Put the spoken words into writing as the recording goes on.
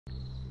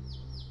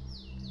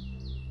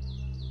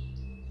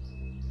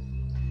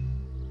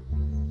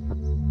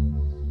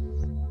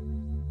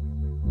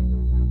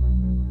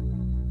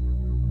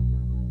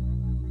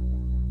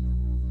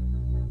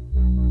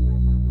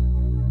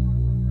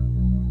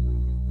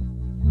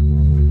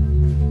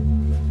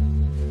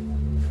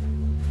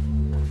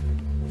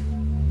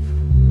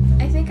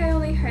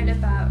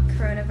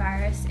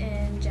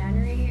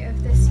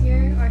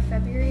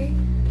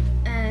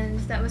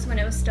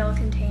was still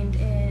contained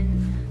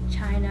in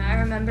China. I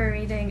remember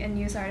reading a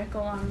news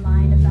article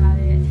online about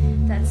it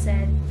that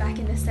said back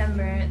in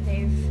December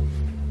they've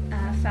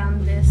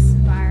found this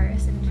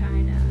virus in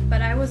China.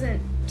 But I wasn't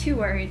too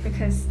worried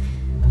because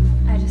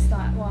I just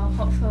thought, well,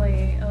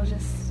 hopefully it'll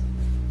just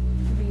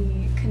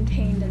be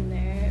contained in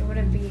there. It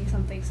wouldn't be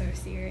something so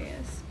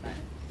serious, but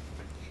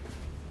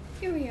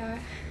here we are.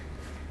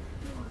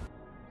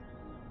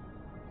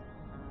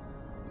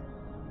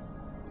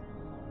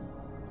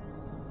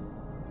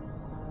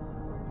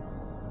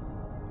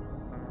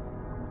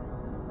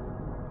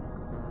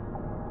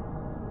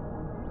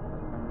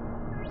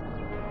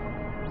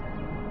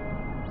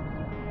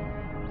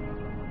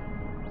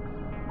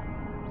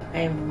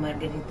 I am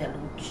Margherita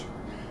Lucci.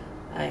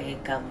 I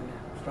come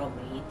from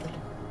Italy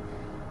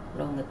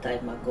long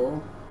time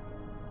ago.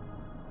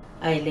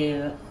 I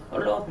live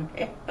alone,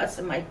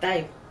 pass my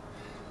time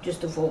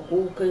just for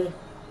cook,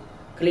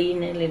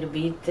 clean a little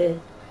bit,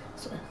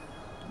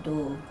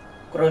 do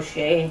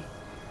crochet,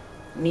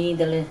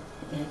 needle,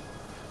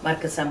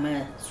 make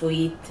some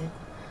sweet.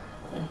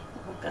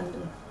 What can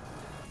do?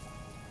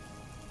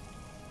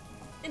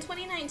 In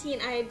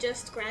 2019, I had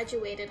just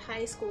graduated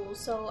high school,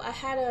 so I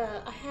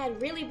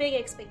had really big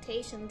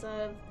expectations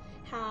of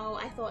how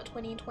I thought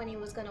 2020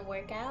 was going to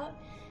work out.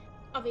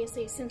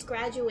 Obviously, since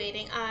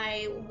graduating,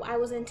 I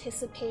was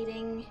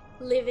anticipating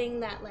living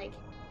that like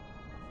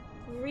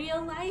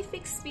real life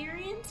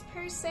experience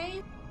per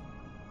se.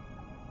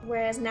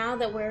 Whereas now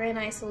that we're in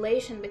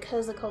isolation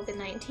because of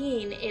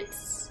COVID-19,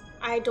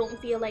 I don't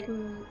feel like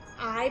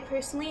I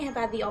personally have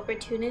had the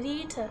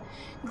opportunity to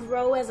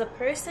grow as a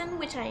person,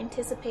 which I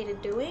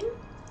anticipated doing.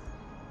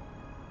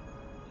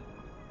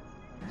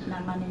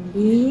 Nama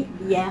Nindi,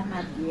 dia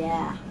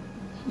Madia,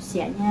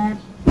 usianya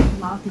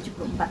mau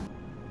 74.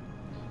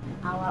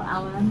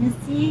 Awal-awalnya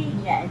sih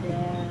nggak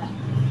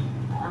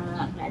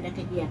ada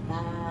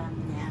kegiatan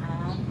ya,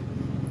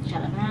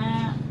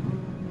 karena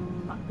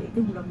waktu itu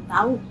belum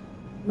tahu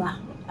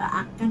bahwa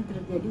akan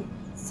terjadi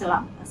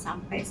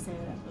sampai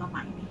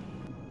selama ini.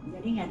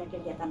 Jadi nggak ada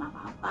kegiatan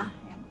apa-apa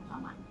yang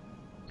pertama.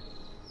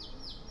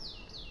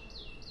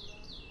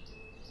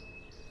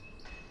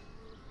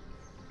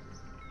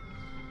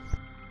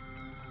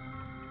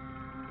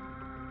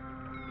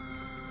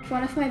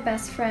 One of my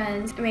best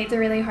friends made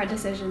the really hard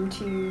decision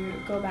to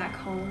go back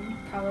home,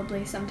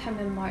 probably sometime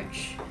in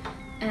March,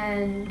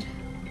 and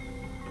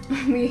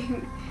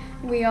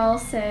we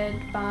all said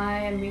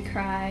bye and we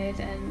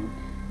cried and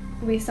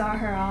we saw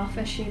her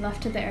off as she left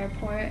to the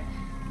airport,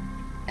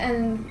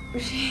 and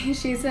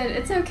she said,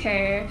 "It's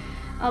okay,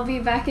 I'll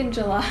be back in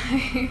July."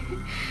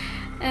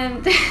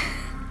 And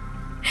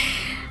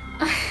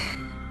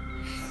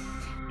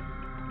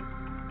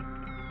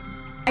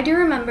I do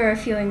remember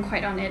feeling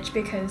quite on edge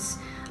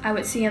because I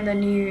would see on the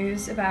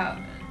news about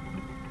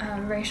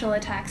racial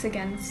attacks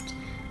against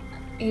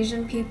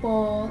Asian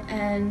people,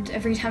 and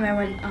every time I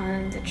went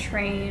on the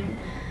train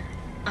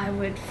I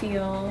would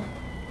feel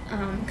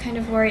kind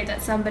of worried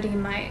that somebody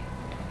might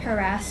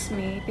harass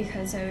me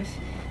because of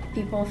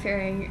people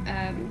fearing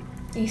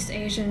East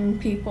Asian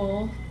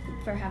people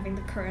for having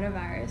the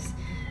coronavirus.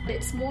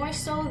 It's more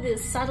so the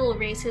subtle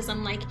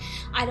racism, like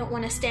I don't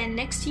want to stand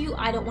next to you,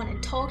 I don't want to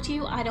talk to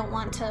you, I don't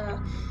want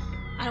to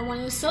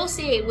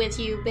associate with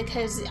you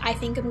because I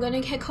think I'm going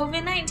to get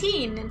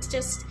COVID-19.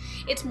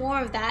 It's more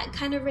of that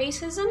kind of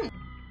racism.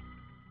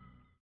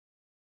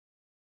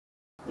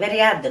 Very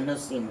hard not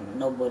see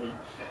nobody.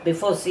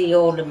 Before see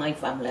all my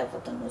family, I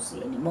thought I not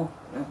see anymore.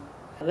 No?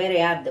 Very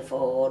hard for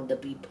all the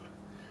people.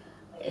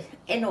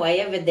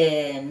 Anyway, I have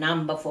the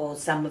number for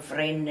some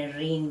friend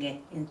ring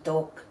and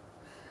talk.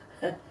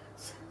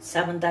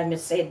 Sometimes I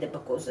said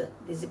because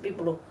these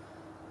people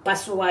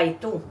pass away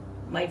too.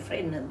 My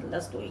friend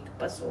last week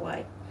passed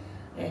away.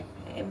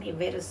 I'm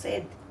very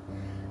sad.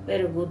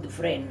 Very good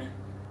friend.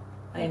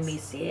 I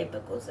miss her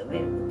because a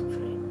very good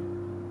friend.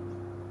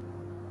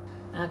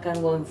 I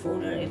can go in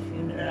funeral,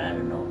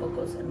 no,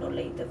 because I'm not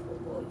later for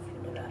go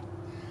funeral.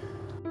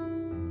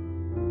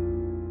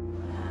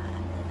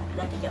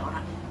 Ada 3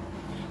 orang.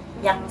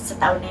 Yang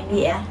setahun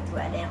ini ya, itu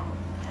ada yang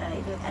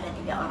itu ada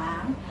 3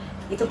 orang.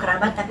 Itu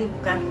kerabat tapi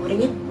bukan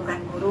murid, bukan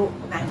guru,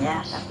 bukan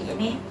ya. Tapi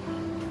ini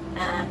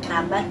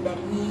kerabat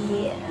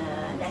dari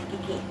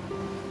Kiki,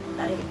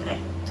 dari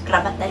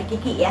kerabat dari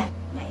Kiki ya.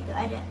 Nah itu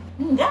ada.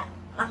 Enggak,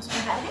 langsung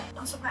nggak ada,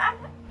 langsung nggak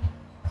ada.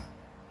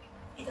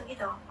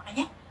 Gitu,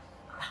 makanya.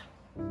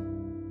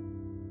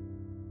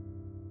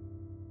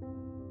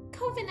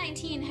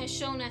 COVID-19 has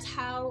shown us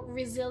how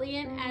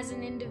resilient as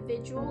an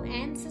individual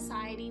and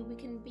society we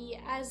can be.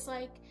 As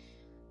like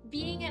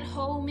being at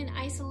home in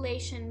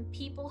isolation,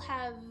 people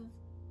have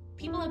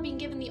been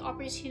given the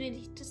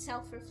opportunity to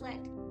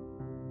self-reflect.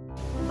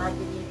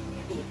 Bagi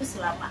diri itu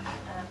selama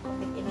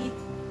COVID ini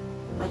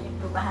banyak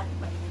perubahan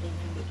bagi diri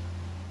sendiri.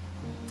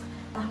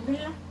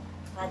 Alhamdulillah,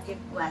 rajin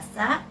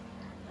puasa,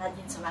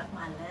 rajin sholat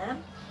malam,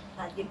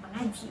 rajin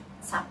mengaji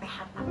sampai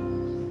hatam.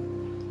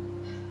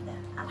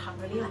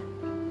 Alhamdulillah,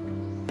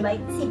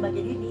 baik sih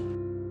bagi diri.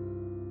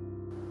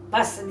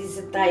 Pass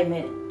this time,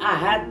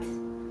 Ahad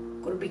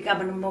could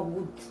become more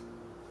good.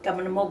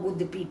 come more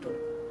good people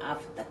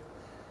after.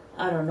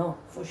 I don't know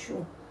for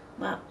sure.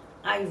 But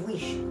I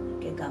wish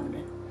che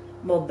come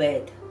more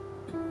bad.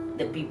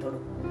 The people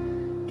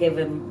give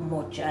them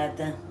more chat,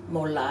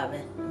 more love,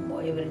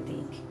 more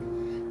everything.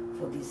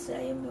 For this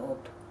I am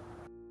hope.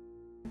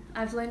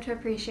 I've learned to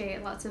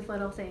appreciate lots of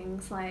little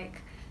things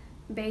like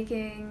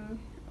baking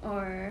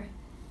or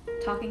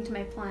talking to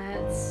my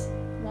plants,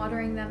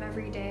 watering them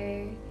every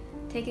day,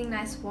 taking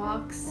nice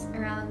walks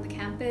around the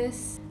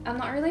campus. I'm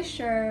not really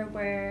sure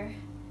where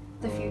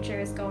the future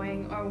is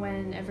going or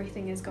when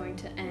everything is going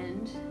to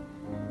end,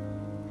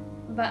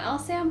 but I'll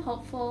say I'm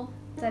hopeful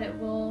that it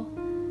will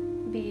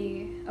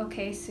be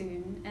okay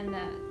soon and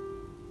that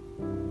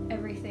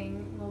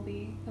everything will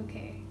be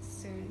okay.